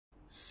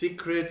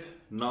Secret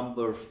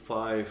number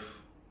 5,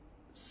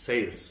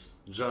 sales.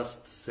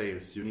 Just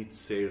sales. You need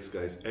sales,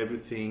 guys.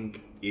 Everything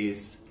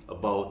is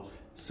about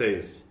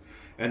sales.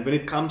 And when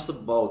it comes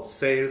about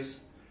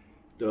sales,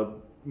 the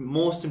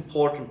most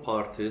important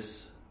part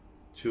is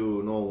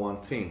to know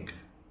one thing.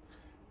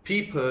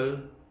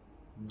 People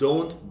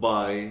don't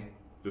buy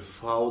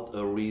without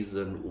a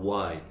reason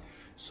why.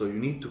 So you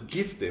need to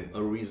give them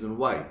a reason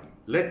why.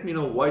 Let me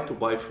know why to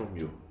buy from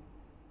you.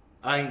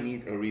 I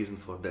need a reason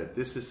for that.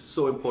 This is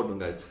so important,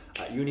 guys.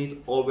 You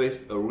need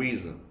always a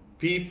reason.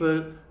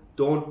 People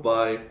don't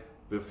buy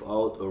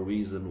without a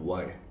reason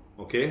why.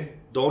 Okay?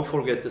 Don't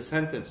forget the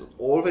sentence.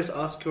 Always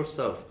ask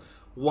yourself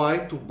why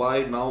to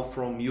buy now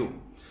from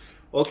you.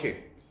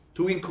 Okay.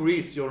 To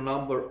increase your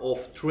number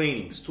of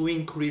trainings, to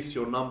increase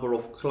your number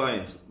of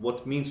clients,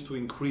 what means to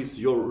increase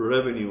your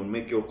revenue and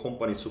make your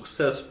company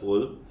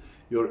successful,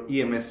 your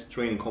EMS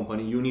training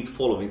company, you need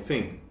following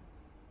thing.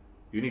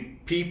 You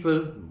need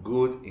people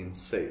good in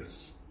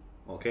sales.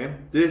 Okay?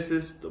 This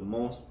is the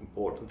most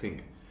important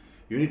thing.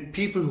 You need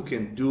people who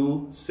can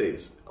do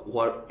sales, who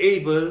are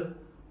able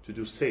to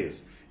do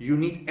sales. You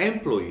need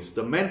employees,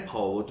 the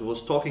manpower, what I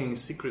was talking in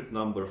secret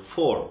number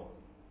 4.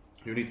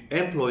 You need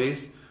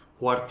employees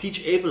who are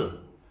teachable,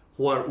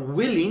 who are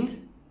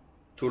willing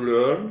to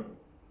learn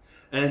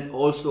and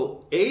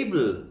also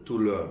able to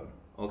learn.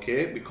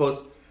 Okay?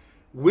 Because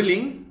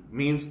willing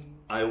means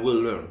I will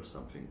learn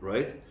something,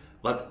 right?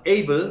 But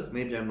able,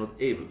 maybe I'm not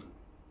able.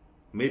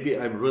 Maybe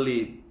I'm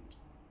really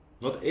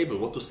not able.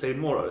 What to say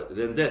more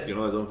than that? You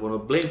know, I don't want to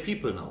blame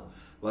people now.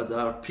 But there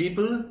are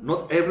people,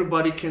 not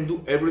everybody can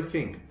do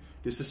everything.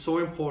 This is so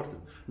important.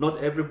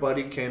 Not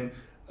everybody can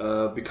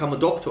become a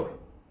doctor.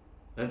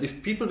 And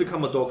if people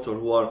become a doctor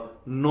who are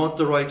not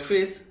the right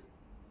fit,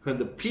 then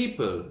the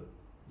people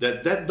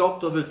that that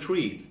doctor will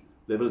treat,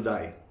 they will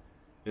die.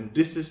 And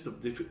this is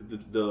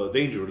the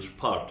dangerous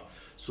part.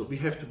 So we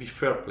have to be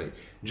fair play.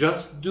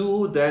 Just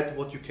do that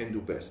what you can do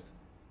best.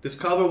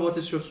 Discover what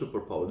is your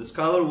superpower.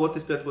 Discover what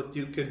is that what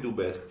you can do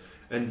best.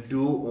 And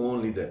do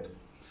only that.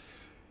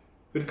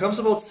 When it comes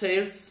about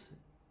sales,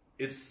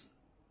 it's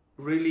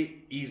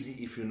really easy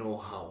if you know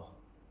how.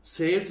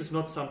 Sales is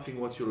not something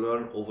what you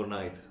learn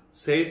overnight.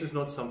 Sales is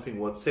not something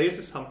what... Sales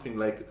is something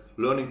like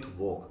learning to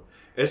walk.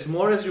 As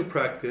more as you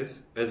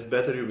practice, as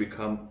better you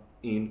become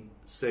in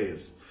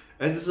sales.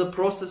 And this is a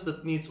process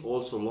that needs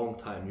also a long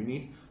time. You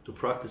need to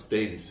practice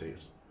daily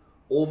sales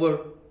over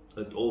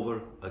and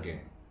over again.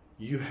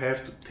 You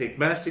have to take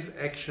massive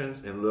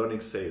actions in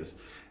learning sales.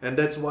 And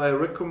that's why I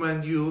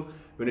recommend you,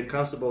 when it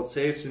comes about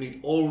sales, you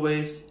need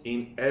always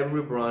in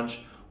every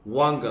branch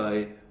one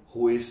guy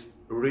who is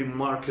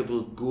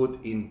remarkable good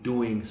in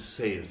doing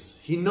sales.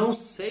 He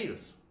knows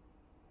sales.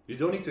 You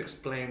don't need to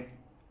explain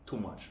too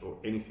much or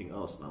anything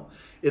else now.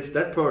 It's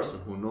that person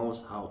who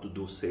knows how to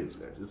do sales,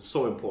 guys. It's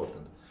so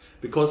important.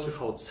 Because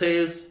without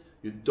sales,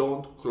 you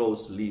don't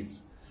close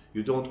leads.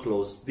 You don't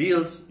close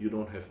deals, you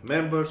don't have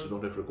members, you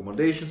don't have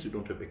recommendations, you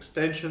don't have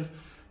extensions,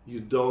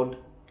 you don't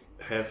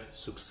have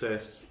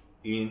success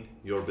in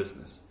your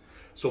business.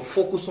 So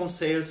focus on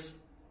sales.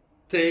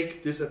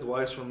 Take this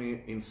advice from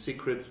me in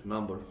secret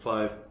number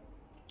 5.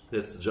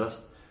 That's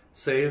just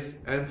sales.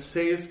 And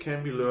sales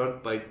can be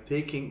learned by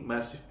taking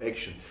massive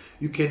action.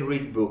 You can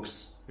read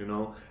books, you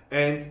know,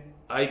 and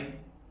I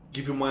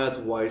give you my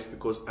advice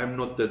because I'm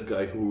not that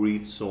guy who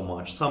reads so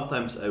much.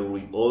 Sometimes I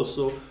read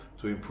also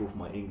to improve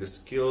my English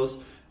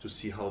skills, to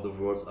see how the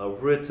words are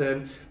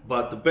written.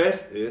 But the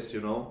best is, you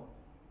know,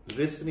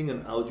 listening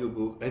an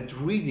audiobook and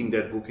reading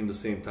that book in the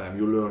same time.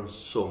 You learn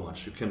so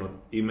much, you cannot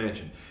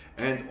imagine.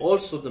 And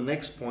also the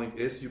next point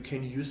is you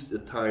can use the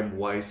time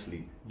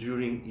wisely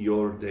during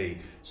your day.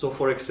 So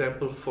for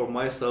example, for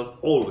myself,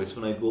 always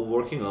when I go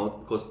working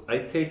out, because I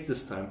take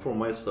this time for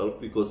myself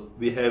because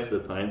we have the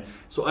time.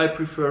 So I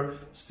prefer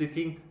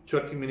sitting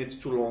 30 minutes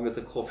too long at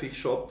a coffee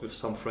shop with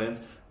some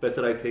friends.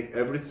 Better I take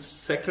every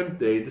second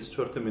day this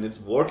 30 minutes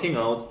working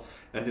out,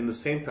 and in the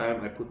same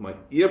time I put my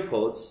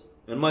earpods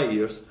in my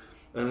ears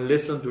and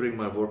listen during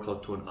my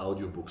workout to an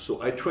audiobook.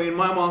 So I train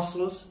my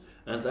muscles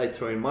and I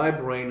train my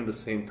brain at the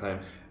same time.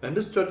 And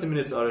these 30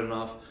 minutes are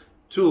enough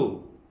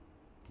to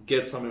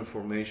get some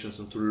information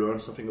and to learn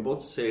something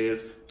about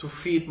sales, to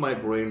feed my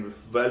brain with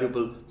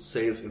valuable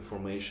sales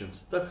information.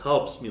 That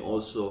helps me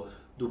also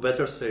do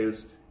better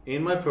sales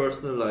in my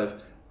personal life,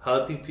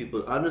 helping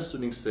people,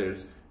 understanding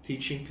sales,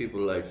 teaching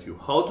people like you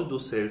how to do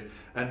sales.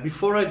 And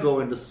before I go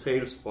in the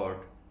sales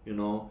part, you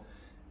know,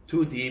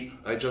 too deep,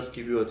 I just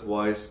give you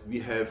advice.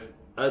 We have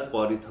at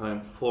body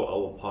time for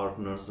our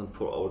partners and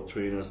for our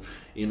trainers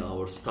in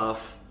our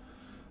staff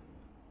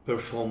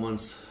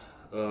performance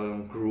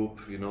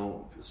group, you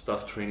know,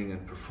 staff training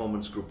and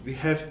performance group. We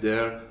have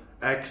there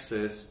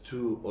access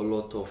to a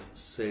lot of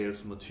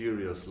sales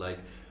materials like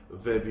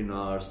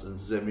webinars and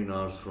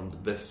seminars from the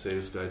best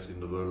sales guys in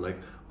the world, like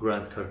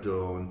Grant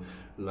Cardone,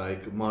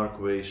 like Mark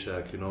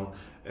Weishak, you know.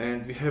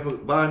 And we have a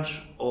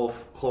bunch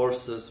of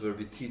courses where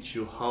we teach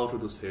you how to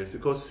do sales,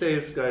 because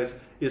sales, guys,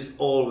 is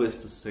always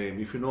the same.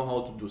 If you know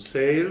how to do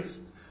sales,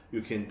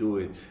 you can do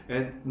it.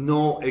 And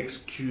no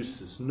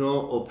excuses,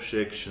 no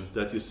objections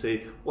that you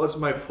say, what's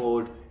my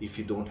fault if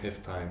you don't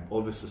have time?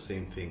 Always the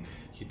same thing.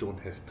 He don't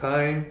have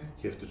time,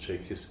 you have to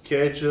check his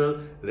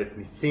schedule, let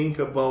me think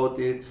about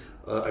it,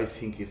 I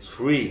think it's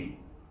free.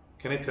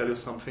 Can I tell you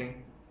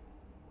something?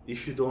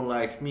 If you don't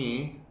like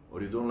me,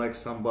 or you don't like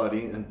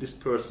somebody, and this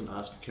person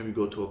asks, can we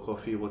go to a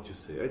coffee? What you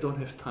say? I don't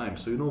have time.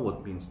 So you know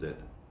what means that.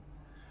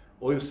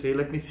 Or you say,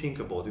 let me think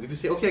about it. If you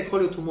say, okay, I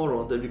call you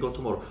tomorrow, then we go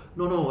tomorrow.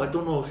 No, I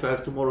don't know if I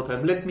have tomorrow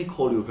time. Let me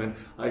call you when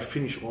I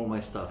finish all my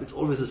stuff. It's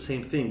always the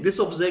same thing. This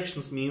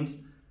objections means,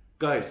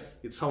 guys,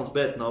 it sounds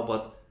bad now,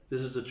 but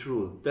this is the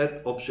truth.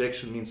 That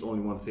objection means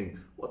only one thing.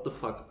 What the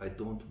fuck? I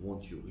don't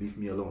want you. Leave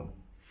me alone.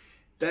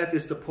 That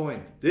is the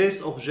point.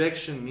 This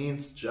objection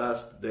means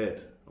just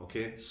that.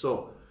 Okay?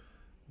 So,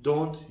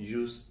 don't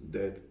use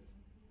that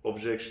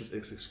objections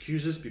as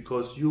excuses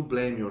because you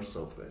blame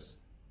yourself, guys.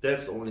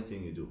 That's the only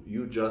thing you do.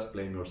 You just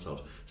blame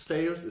yourself.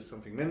 Sales is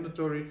something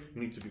mandatory.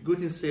 You need to be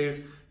good in sales.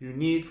 You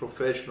need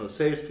professional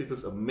salespeople,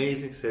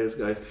 amazing sales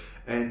guys,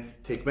 and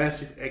take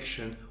massive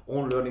action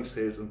on learning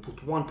sales and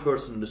put one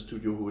person in the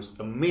studio who is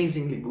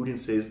amazingly good in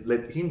sales.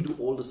 Let him do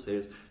all the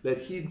sales. Let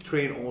him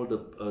train all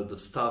the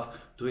staff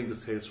doing the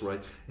sales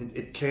right. And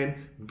it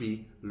can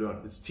be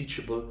learned. It's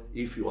teachable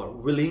if you are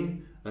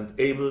willing and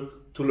able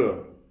to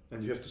learn.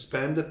 And you have to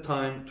spend the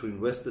time to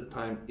invest the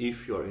time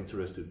if you are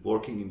interested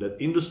working in that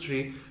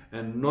industry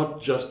and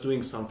not just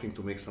doing something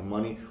to make some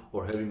money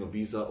or having a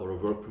visa or a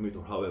work permit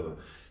or however.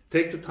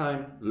 Take the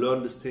time,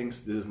 learn these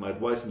things. This is my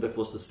advice, and that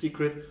was the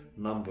secret.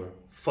 Number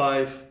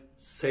 5,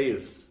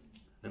 sales.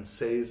 And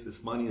sales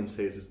is money, and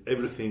sales is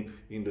everything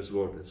in this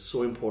world. It's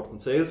so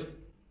important, sales.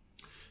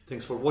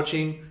 Thanks for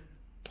watching.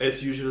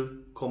 As usual,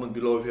 comment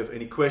below if you have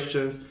any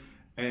questions.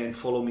 And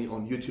follow me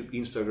on YouTube,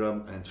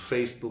 Instagram, and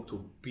Facebook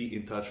to be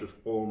in touch with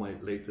all my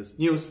latest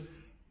news.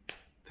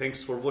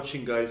 Thanks for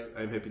watching, guys.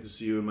 I'm happy to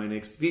see you in my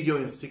next video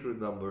in secret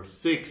number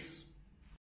 6.